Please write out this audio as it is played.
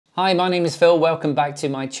Hi, my name is Phil. Welcome back to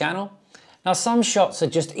my channel. Now, some shots are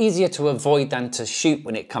just easier to avoid than to shoot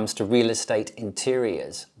when it comes to real estate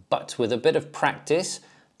interiors. But with a bit of practice,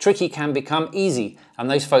 tricky can become easy,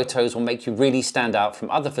 and those photos will make you really stand out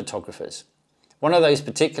from other photographers. One of those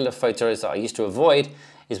particular photos that I used to avoid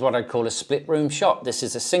is what I call a split room shot. This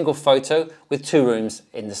is a single photo with two rooms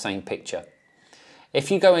in the same picture. If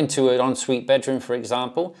you go into an ensuite bedroom, for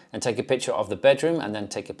example, and take a picture of the bedroom and then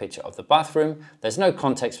take a picture of the bathroom, there's no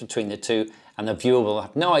context between the two and the viewer will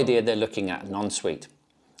have no idea they're looking at an ensuite.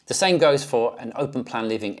 The same goes for an open plan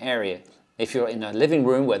living area. If you're in a living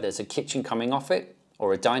room where there's a kitchen coming off it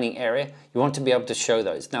or a dining area, you want to be able to show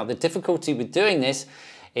those. Now, the difficulty with doing this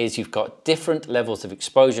is you've got different levels of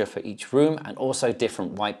exposure for each room and also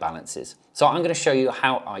different white balances. So I'm going to show you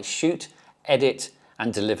how I shoot, edit,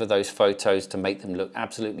 and deliver those photos to make them look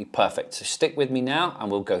absolutely perfect. So stick with me now and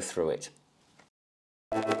we'll go through it.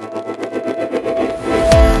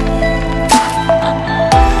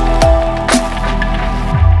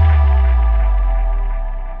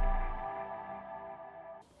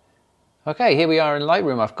 Okay, here we are in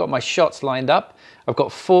Lightroom. I've got my shots lined up. I've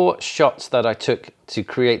got 4 shots that I took to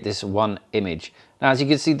create this one image. Now, as you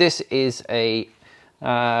can see, this is a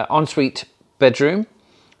ensuite bedroom.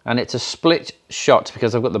 And it's a split shot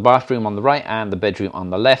because I've got the bathroom on the right and the bedroom on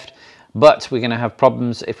the left. But we're going to have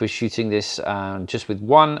problems if we're shooting this just with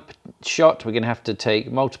one shot. We're going to have to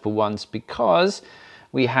take multiple ones because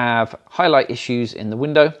we have highlight issues in the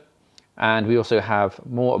window. And we also have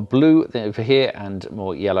more blue over here and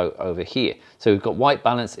more yellow over here. So we've got white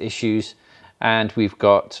balance issues and we've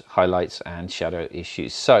got highlights and shadow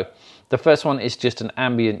issues. So the first one is just an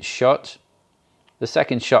ambient shot. The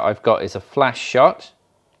second shot I've got is a flash shot.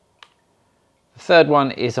 The third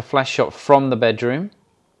one is a flash shot from the bedroom.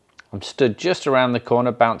 I'm stood just around the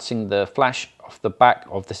corner, bouncing the flash off the back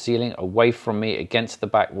of the ceiling away from me against the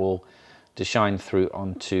back wall to shine through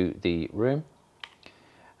onto the room.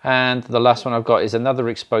 And the last one I've got is another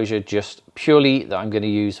exposure just purely that I'm going to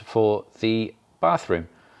use for the bathroom.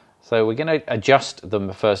 So we're going to adjust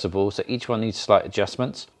them first of all, so each one needs slight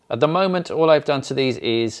adjustments. At the moment, all I've done to these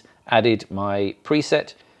is added my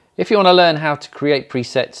preset. If you want to learn how to create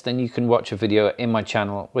presets, then you can watch a video in my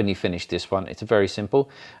channel when you finish this one. It's very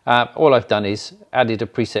simple. All I've done is added a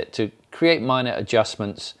preset to create minor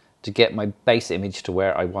adjustments to get my base image to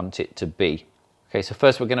where I want it to be. Okay, so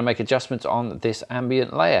first we're going to make adjustments on this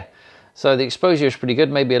ambient layer. So the exposure is pretty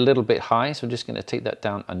good, maybe a little bit high, so I'm just going to take that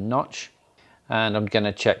down a notch. And I'm going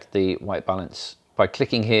to check the white balance by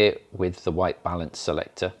clicking here with the white balance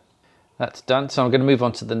selector. That's done, so I'm going to move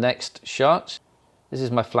on to the next shot. This is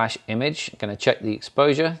my flash image. I'm going to check the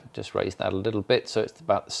exposure, just raise that a little bit so it's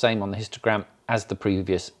about the same on the histogram as the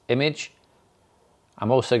previous image. I'm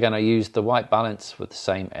also going to use the white balance for the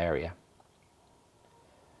same area.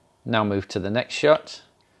 Now move to the next shot.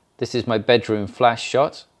 This is my bedroom flash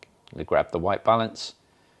shot. I'm going to grab the white balance,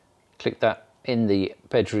 click that in the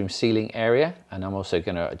bedroom ceiling area, and I'm also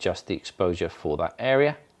going to adjust the exposure for that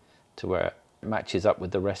area to where it matches up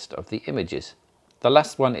with the rest of the images. The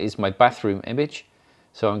last one is my bathroom image.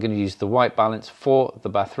 So I'm going to use the white balance for the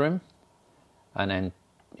bathroom and then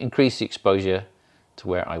increase the exposure to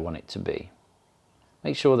where I want it to be.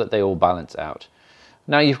 Make sure that they all balance out.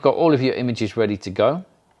 Now you've got all of your images ready to go.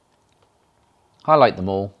 Highlight them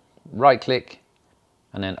all, right click,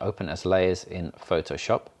 and then open as layers in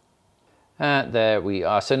Photoshop. And there we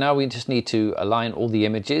are. So now we just need to align all the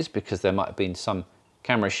images because there might have been some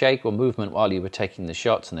camera shake or movement while you were taking the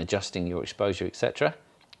shots and adjusting your exposure, etc.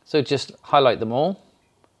 So just highlight them all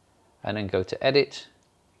and then go to Edit,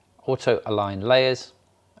 Auto Align Layers,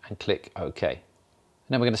 and click OK. And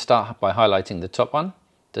then we're going to start by highlighting the top one.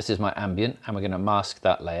 This is my ambient, and we're going to mask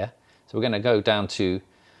that layer. So we're going to go down to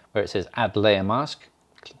where it says Add Layer Mask,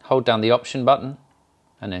 hold down the Option button,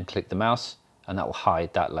 and then click the mouse, and that will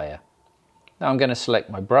hide that layer. Now I'm going to select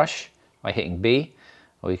my brush by hitting B,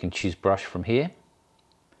 or you can choose brush from here.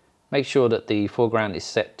 Make sure that the foreground is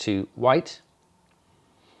set to white,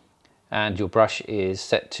 and your brush is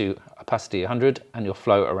set to opacity 100, and your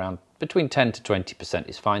flow around between 10 to 20%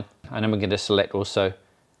 is fine. And then we're going to select also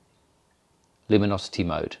luminosity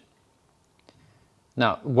mode.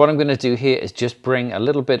 Now what I'm going to do here is just bring a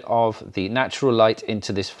little bit of the natural light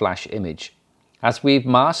into this flash image. As we've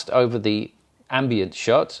masked over the ambient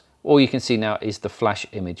shot, all you can see now is the flash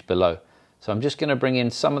image below. So I'm just going to bring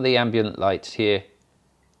in some of the ambient light here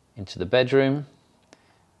into the bedroom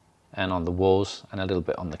and on the walls, and a little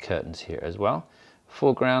bit on the curtains here as well.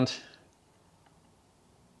 Foreground,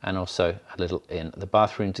 and also a little in the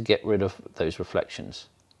bathroom to get rid of those reflections.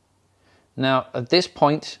 Now at this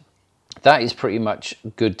point, that is pretty much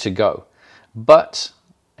good to go. But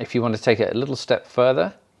If you want to take it a little step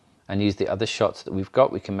further and use the other shots that we've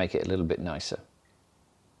got, we can make it a little bit nicer.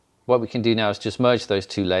 What we can do now is just merge those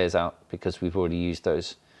two layers out because we've already used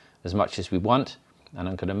those as much as we want. And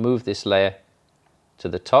I'm going to move this layer to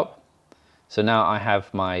the top. So now I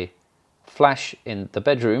have my flash in the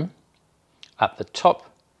bedroom at the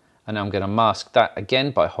top, and I'm going to mask that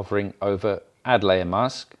again by hovering over Add Layer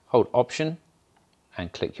Mask, hold Option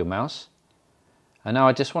and click your mouse. And now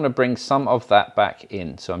I just want to bring some of that back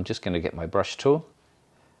in. So I'm just going to get my brush tool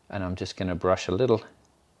and I'm just going to brush a little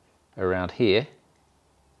around here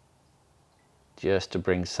just to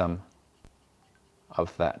bring some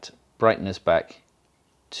of that brightness back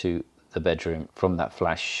to the bedroom from that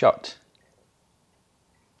flash shot.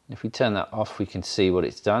 If we turn that off, we can see what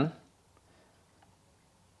it's done.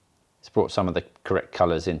 It's brought some of the correct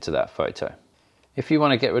colors into that photo. If you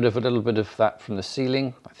want to get rid of a little bit of that from the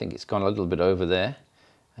ceiling, I think it's gone a little bit over there,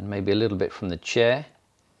 and maybe a little bit from the chair.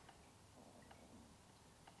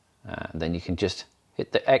 And then you can just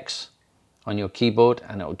hit the X on your keyboard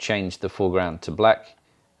and it will change the foreground to black,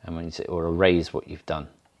 and when you say, or erase what you've done.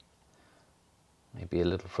 Maybe a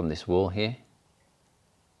little from this wall here.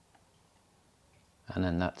 And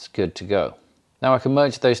then that's good to go. Now I can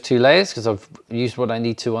merge those two layers because I've used what I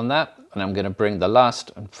need to on that, and I'm going to bring the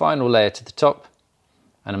last and final layer to the top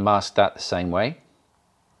and mask that the same way.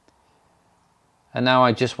 And now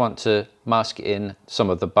I just want to mask in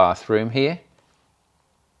some of the bathroom here.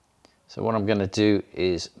 So what I'm going to do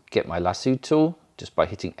is get my lasso tool just by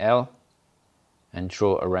hitting L and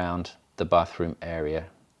draw around the bathroom area.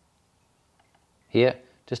 Here,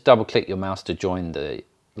 just double click your mouse to join the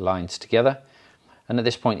lines together. And at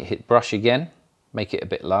this point you hit brush again, make it a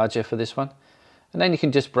bit larger for this one. And then you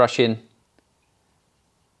can just brush in.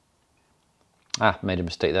 Made a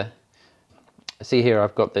mistake there. See here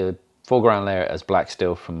I've got the foreground layer as black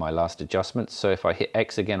still from my last adjustment. So if I hit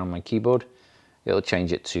X again on my keyboard, it'll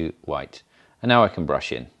change it to white. And now I can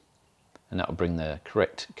brush in. And that will bring the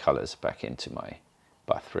correct colors back into my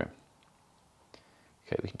bathroom.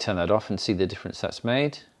 Okay, we can turn that off and see the difference that's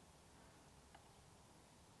made.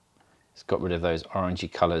 It's got rid of those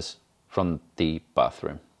orangey colors from the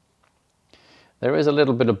bathroom. There is a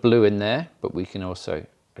little bit of blue in there, but we can also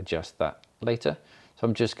adjust that later. So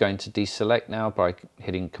I'm just going to deselect now by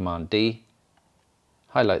hitting Command D,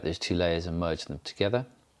 highlight those two layers and merge them together.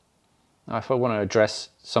 Now if I want to address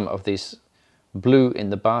some of this blue in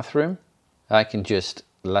the bathroom, I can just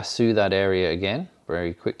lasso that area again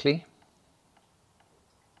very quickly.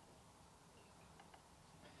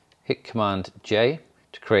 Hit Command J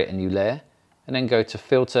to create a new layer, and then go to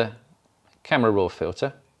Filter, Camera Raw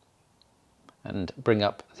Filter, and bring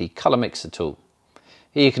up the Color Mixer tool.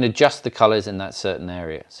 Here you can adjust the colors in that certain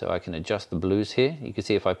area. So I can adjust the blues here. You can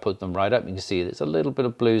see if I put them right up, you can see there's a little bit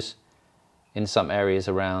of blues in some areas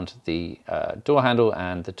around the door handle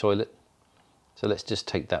and the toilet. So let's just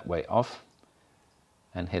take that weight off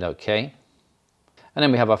and hit OK. And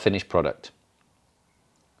then we have our finished product.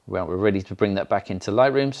 Well, we're ready to bring that back into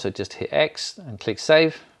Lightroom, so just hit X and click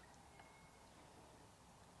Save.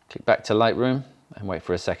 Click back to Lightroom and wait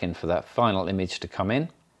for a second for that final image to come in.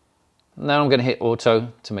 Now I'm going to hit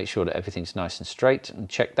Auto to make sure that everything's nice and straight, and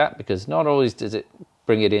check that because not always does it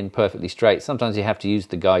bring it in perfectly straight. Sometimes you have to use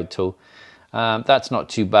the guide tool. That's not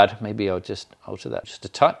too bad. Maybe I'll just alter that just a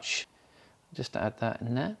touch. Just add that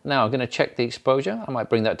in there. Now I'm going to check the exposure. I might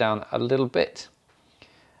bring that down a little bit.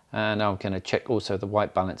 And now I'm going to check also the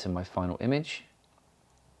white balance in my final image.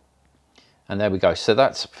 And there we go. So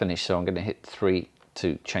that's finished. So I'm going to hit 3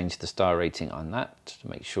 to change the star rating on that to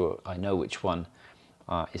make sure I know which one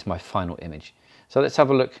is my final image. So let's have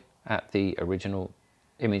a look at the original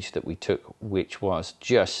image that we took, which was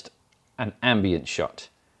just an ambient shot.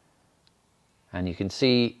 And you can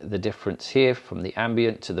see the difference here from the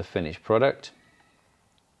ambient to the finished product.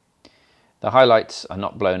 The highlights are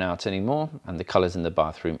not blown out anymore and the colors in the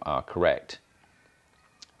bathroom are correct.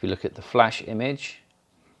 If you look at the flash image,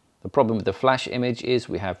 the problem with the flash image is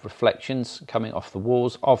we have reflections coming off the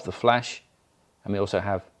walls of the flash, and we also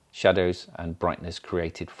have shadows and brightness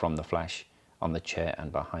created from the flash on the chair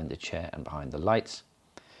and behind the chair and behind the lights.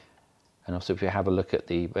 And also if you have a look at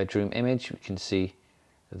the bedroom image, we can see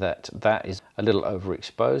that that is a little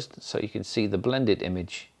overexposed. So you can see the blended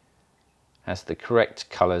image has the correct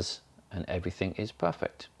colors and everything is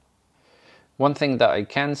perfect. One thing that I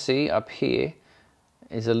can see up here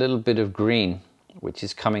is a little bit of green, which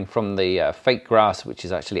is coming from the fake grass, which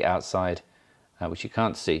is actually outside, which you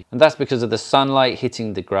can't see. And that's because of the sunlight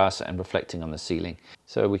hitting the grass and reflecting on the ceiling.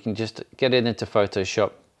 So we can just get it into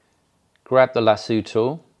Photoshop, grab the lasso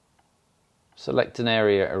tool, select an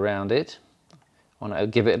area around it. I want to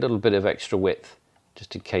give it a little bit of extra width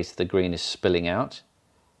just in case the green is spilling out.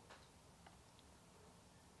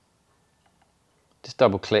 Just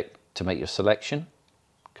double click to make your selection.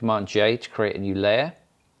 Command J to create a new layer.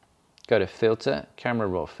 Go to Filter, Camera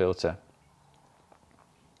Raw Filter.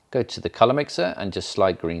 Go to the color mixer and just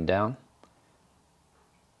slide green down.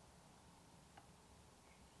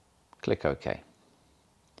 Click OK.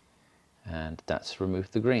 And that's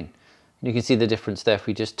removed the green. And you can see the difference there. If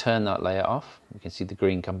we just turn that layer off, you can see the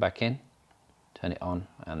green come back in. Turn it on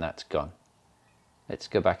and that's gone. Let's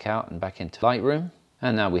go back out and back into Lightroom.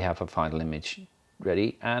 And now we have a final image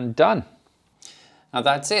ready and done. Now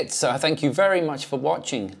that's it. So thank you very much for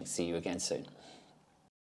watching. See you again soon.